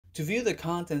To view the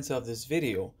contents of this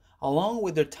video, along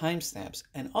with their timestamps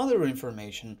and other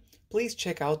information, please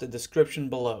check out the description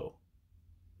below.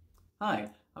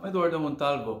 Hi, I'm Eduardo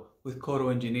Montalvo with Coto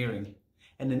Engineering,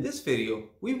 and in this video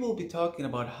we will be talking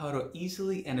about how to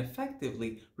easily and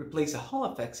effectively replace a Hall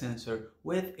effect sensor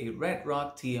with a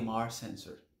RedRock TMR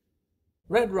sensor.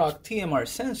 RedRock TMR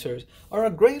sensors are a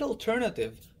great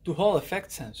alternative to Hall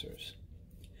effect sensors.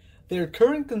 Their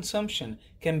current consumption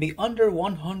can be under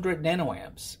 100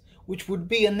 nanoamps, which would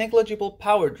be a negligible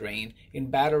power drain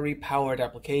in battery-powered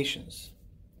applications.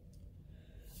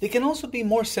 They can also be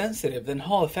more sensitive than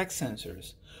Hall effect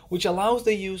sensors, which allows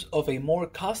the use of a more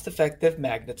cost-effective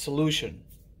magnet solution.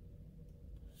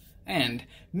 And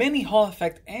many Hall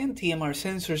effect and TMR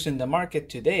sensors in the market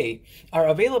today are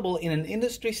available in an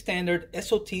industry-standard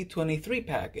SOT23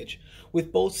 package,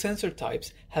 with both sensor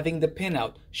types having the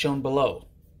pinout shown below.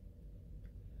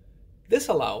 This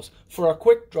allows for a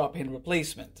quick drop-in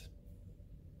replacement.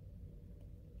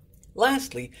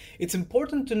 Lastly, it's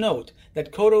important to note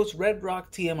that Coto's RedRock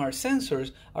TMR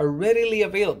sensors are readily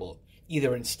available,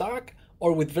 either in stock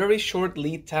or with very short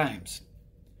lead times.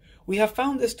 We have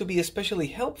found this to be especially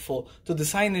helpful to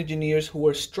design engineers who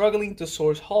are struggling to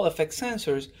source Hall effect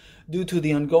sensors due to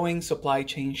the ongoing supply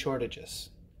chain shortages.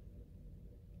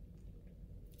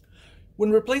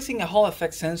 When replacing a Hall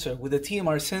effect sensor with a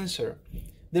TMR sensor,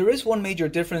 there is one major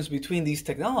difference between these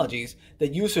technologies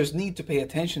that users need to pay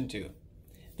attention to: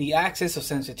 the axis of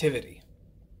sensitivity.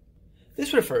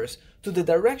 This refers to the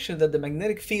direction that the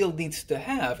magnetic field needs to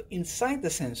have inside the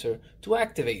sensor to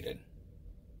activate it.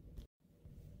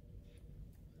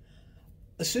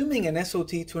 Assuming an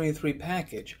SOT23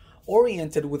 package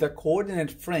oriented with a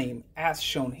coordinate frame as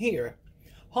shown here,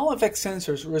 Hall effect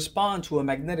sensors respond to a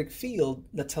magnetic field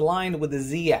that's aligned with the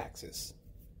z-axis,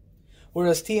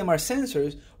 whereas TMR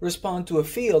sensors respond to a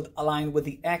field aligned with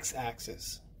the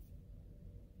x-axis.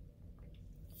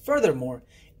 Furthermore,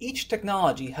 each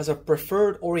technology has a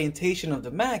preferred orientation of the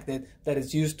magnet that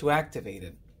is used to activate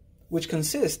it, which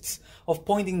consists of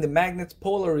pointing the magnet's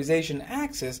polarization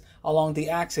axis along the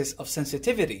axis of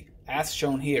sensitivity, as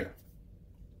shown here.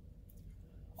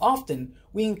 Often,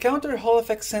 we encounter Hall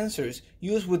effect sensors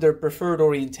used with their preferred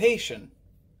orientation,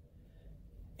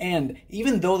 and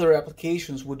even though their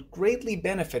applications would greatly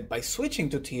benefit by switching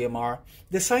to TMR,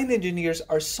 design engineers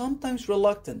are sometimes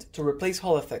reluctant to replace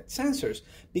Hall effect sensors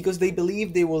because they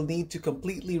believe they will need to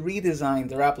completely redesign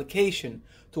their application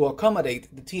to accommodate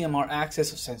the TMR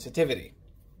axis of sensitivity.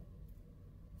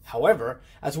 However,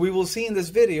 as we will see in this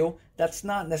video, that's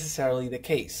not necessarily the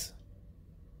case.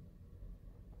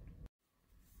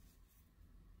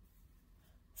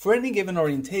 For any given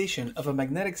orientation of a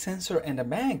magnetic sensor and a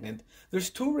magnet, there's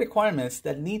two requirements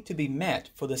that need to be met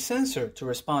for the sensor to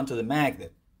respond to the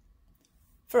magnet.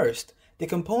 First, the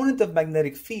component of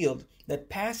magnetic field that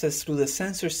passes through the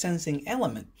sensor sensing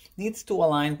element needs to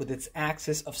align with its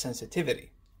axis of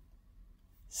sensitivity.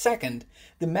 Second,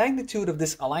 the magnitude of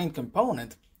this aligned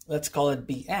component, let's call it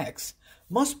Bx,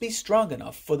 must be strong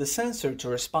enough for the sensor to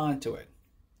respond to it.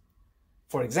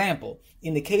 For example,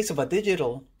 in the case of a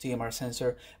digital TMR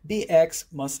sensor,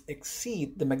 Bx must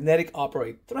exceed the magnetic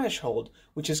operate threshold,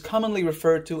 which is commonly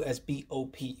referred to as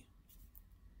BOP.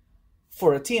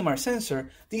 For a TMR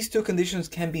sensor, these two conditions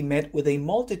can be met with a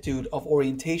multitude of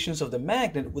orientations of the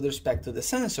magnet with respect to the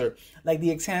sensor, like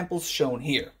the examples shown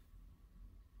here.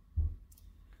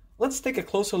 Let's take a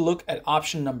closer look at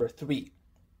option number 3.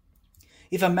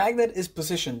 If a magnet is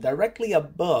positioned directly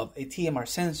above a TMR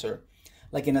sensor,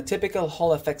 like in a typical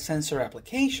Hall effect sensor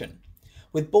application,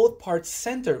 with both parts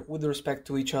centered with respect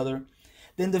to each other,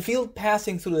 then the field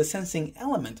passing through the sensing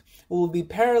element will be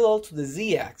parallel to the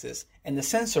z-axis and the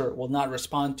sensor will not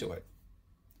respond to it.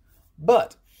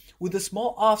 But with a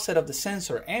small offset of the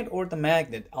sensor and/or the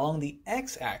magnet along the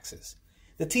x-axis,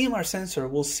 the TMR sensor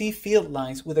will see field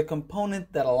lines with a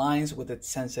component that aligns with its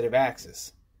sensitive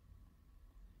axis.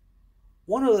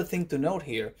 One other thing to note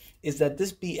here is that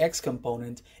this Bx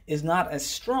component is not as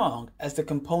strong as the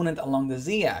component along the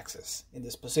z-axis in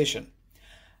this position.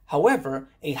 However,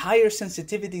 a higher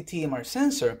sensitivity TMR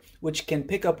sensor, which can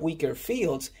pick up weaker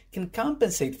fields, can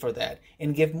compensate for that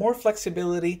and give more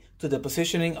flexibility to the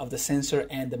positioning of the sensor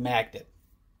and the magnet.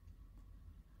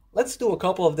 Let's do a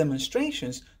couple of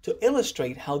demonstrations to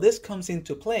illustrate how this comes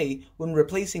into play when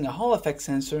replacing a Hall effect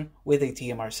sensor with a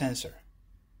TMR sensor.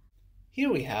 Here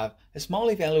we have a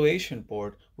small evaluation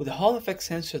board with a Hall effect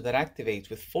sensor that activates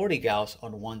with 40 Gauss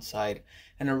on one side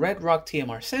and a RedRock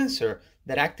TMR sensor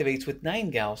that activates with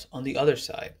 9 Gauss on the other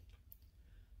side.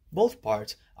 Both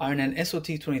parts are in an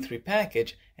SOT23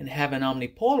 package and have an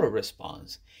omnipolar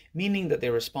response, meaning that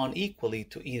they respond equally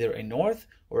to either a north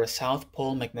or a south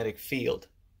pole magnetic field.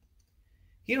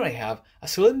 Here I have a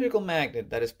cylindrical magnet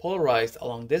that is polarized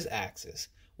along this axis,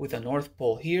 with a north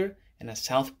pole here and a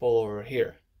south pole over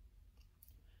here.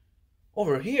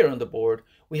 Over here on the board,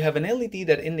 we have an LED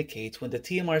that indicates when the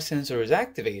TMR sensor is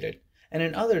activated, and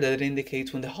another that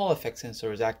indicates when the Hall effect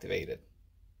sensor is activated.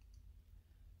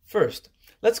 First,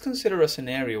 let's consider a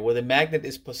scenario where the magnet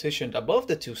is positioned above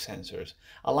the two sensors,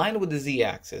 aligned with the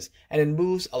z-axis, and it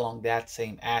moves along that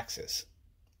same axis.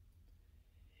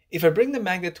 If I bring the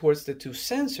magnet towards the two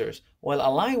sensors, while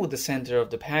aligned with the center of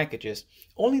the packages,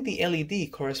 only the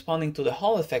LED corresponding to the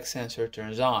Hall effect sensor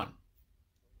turns on.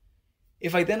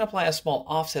 If I then apply a small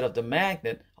offset of the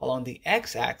magnet along the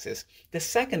x-axis, the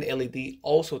second LED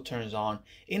also turns on,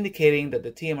 indicating that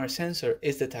the TMR sensor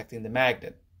is detecting the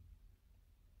magnet.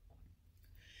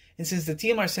 And since the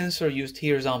TMR sensor used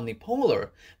here is omnipolar,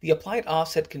 the applied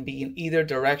offset can be in either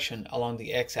direction along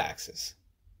the x-axis.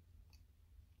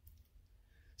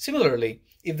 Similarly,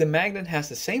 if the magnet has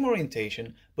the same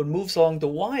orientation but moves along the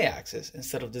y-axis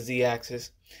instead of the z-axis,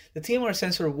 the TMR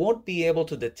sensor won't be able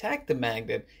to detect the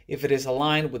magnet if it is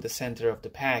aligned with the center of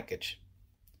the package.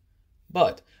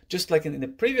 But, just like in the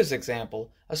previous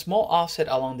example, a small offset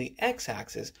along the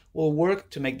x-axis will work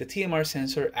to make the TMR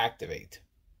sensor activate.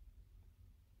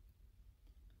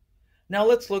 Now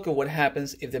let's look at what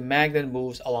happens if the magnet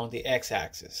moves along the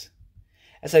x-axis.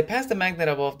 As I pass the magnet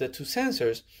above the two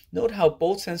sensors, note how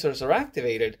both sensors are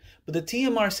activated, but the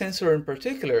TMR sensor in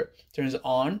particular turns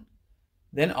on,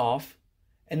 then off,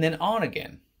 and then on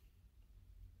again.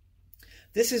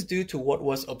 This is due to what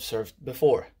was observed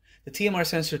before. The TMR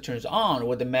sensor turns on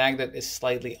when the magnet is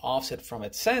slightly offset from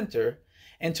its center,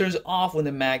 and turns off when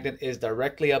the magnet is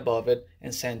directly above it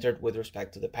and centered with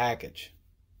respect to the package.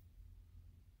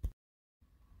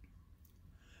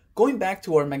 Going back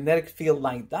to our magnetic field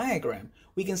line diagram,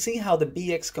 we can see how the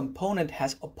BX component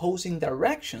has opposing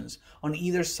directions on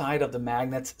either side of the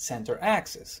magnet's center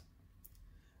axis.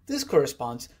 This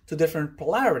corresponds to different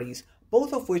polarities,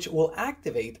 both of which will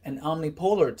activate an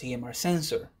omnipolar TMR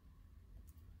sensor.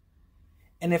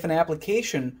 And if an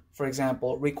application, for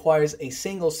example, requires a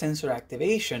single sensor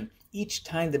activation each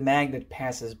time the magnet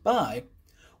passes by,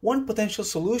 one potential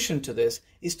solution to this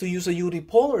is to use a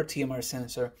unipolar TMR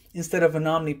sensor instead of an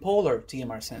omnipolar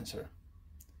TMR sensor.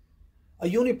 A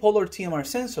unipolar TMR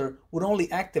sensor would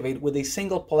only activate with a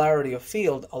single polarity of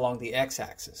field along the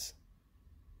x-axis.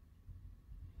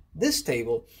 This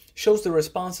table shows the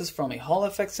responses from a Hall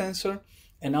effect sensor,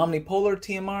 an omnipolar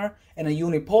TMR, and a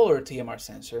unipolar TMR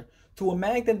sensor to a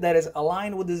magnet that is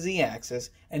aligned with the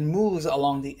z-axis and moves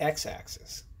along the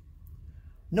x-axis.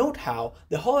 Note how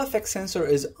the Hall effect sensor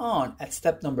is on at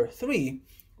step number 3,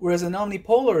 whereas an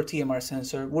omnipolar TMR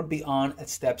sensor would be on at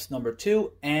steps number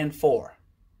 2 and 4.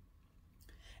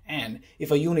 And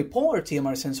if a unipolar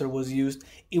TMR sensor was used,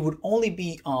 it would only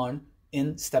be on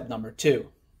in step number 2.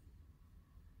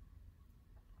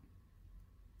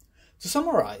 To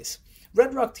summarize,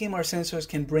 RedRock TMR sensors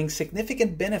can bring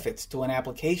significant benefits to an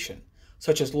application,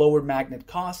 such as lower magnet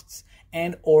costs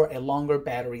and/or a longer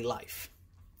battery life.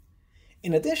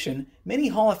 In addition, many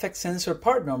Hall effect sensor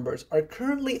part numbers are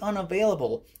currently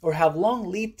unavailable or have long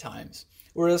lead times,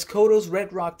 whereas Coto's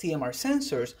RedRock TMR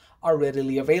sensors are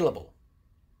readily available.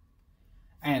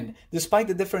 And despite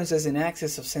the differences in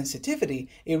axis of sensitivity,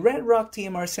 a RedRock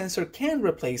TMR sensor can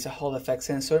replace a Hall effect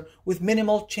sensor with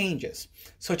minimal changes,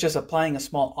 such as applying a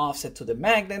small offset to the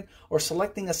magnet or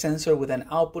selecting a sensor with an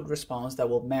output response that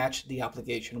will match the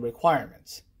application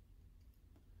requirements.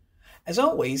 As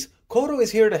always, Coto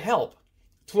is here to help.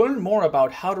 To learn more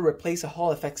about how to replace a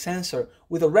Hall effect sensor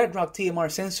with a RedRock TMR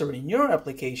sensor in your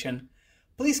application,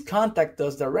 please contact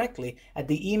us directly at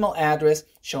the email address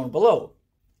shown below,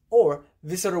 or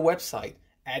visit our website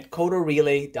at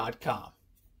cotorelay.com.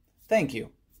 Thank you.